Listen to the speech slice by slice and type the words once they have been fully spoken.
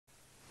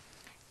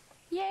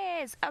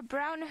Yes, a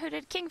brown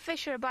hooded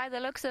kingfisher by the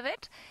looks of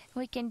it.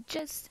 We can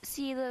just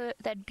see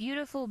that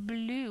beautiful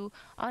blue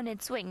on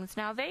its wings.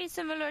 Now, very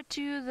similar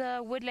to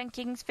the woodland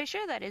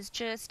kingfisher, that is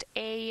just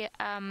a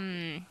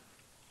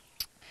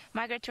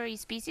migratory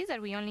species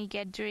that we only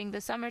get during the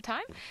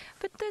summertime.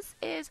 But this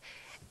is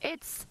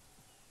its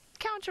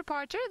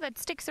counterparter that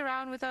sticks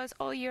around with us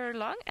all year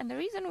long, and the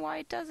reason why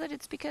it does it,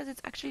 it's because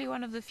it's actually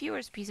one of the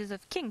fewer species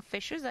of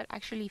kingfishers that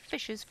actually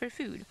fishes for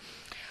food.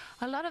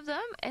 A lot of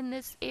them in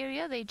this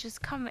area, they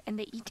just come and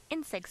they eat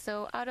insects.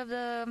 So out of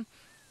the,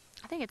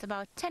 I think it's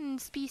about 10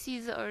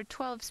 species or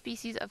 12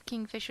 species of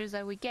kingfishers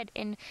that we get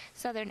in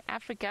southern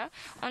Africa,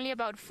 only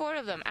about 4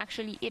 of them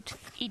actually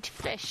eat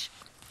fish,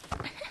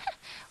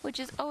 which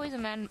is always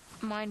a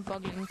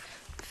mind-boggling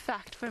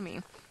fact for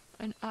me.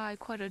 And I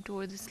quite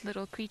adore these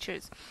little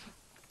creatures.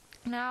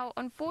 Now,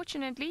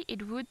 unfortunately,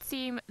 it would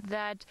seem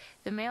that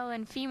the male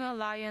and female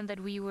lion that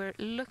we were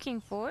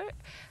looking for,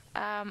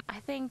 I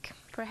think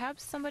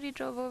perhaps somebody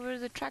drove over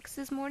the tracks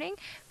this morning,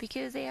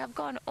 because they have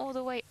gone all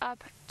the way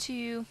up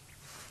to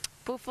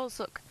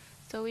Buffelshoek.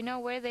 So we know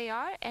where they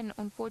are, and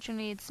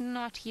unfortunately it's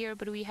not here,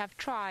 but we have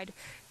tried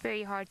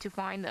very hard to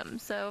find them.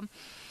 So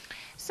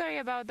sorry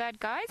about that,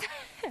 guys.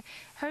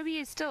 Herbie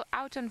is still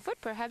out on foot.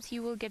 Perhaps he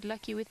will get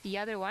lucky with the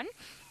other one.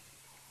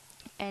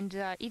 And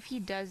if he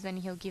does, then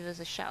he'll give us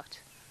a shout.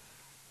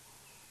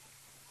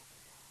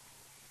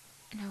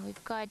 Now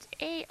we've got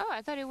a... Oh,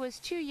 I thought it was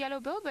 2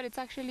 yellow-billed, but it's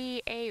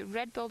actually a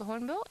red-billed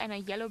hornbill and a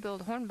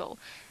yellow-billed hornbill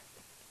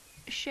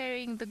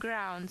sharing the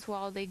grounds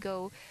while they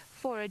go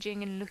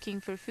foraging and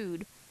looking for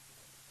food.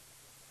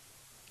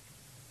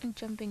 And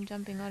jumping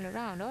all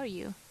around, are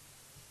you?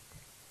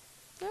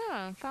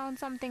 Ah, found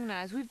something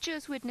nice. We've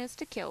just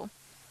witnessed a kill.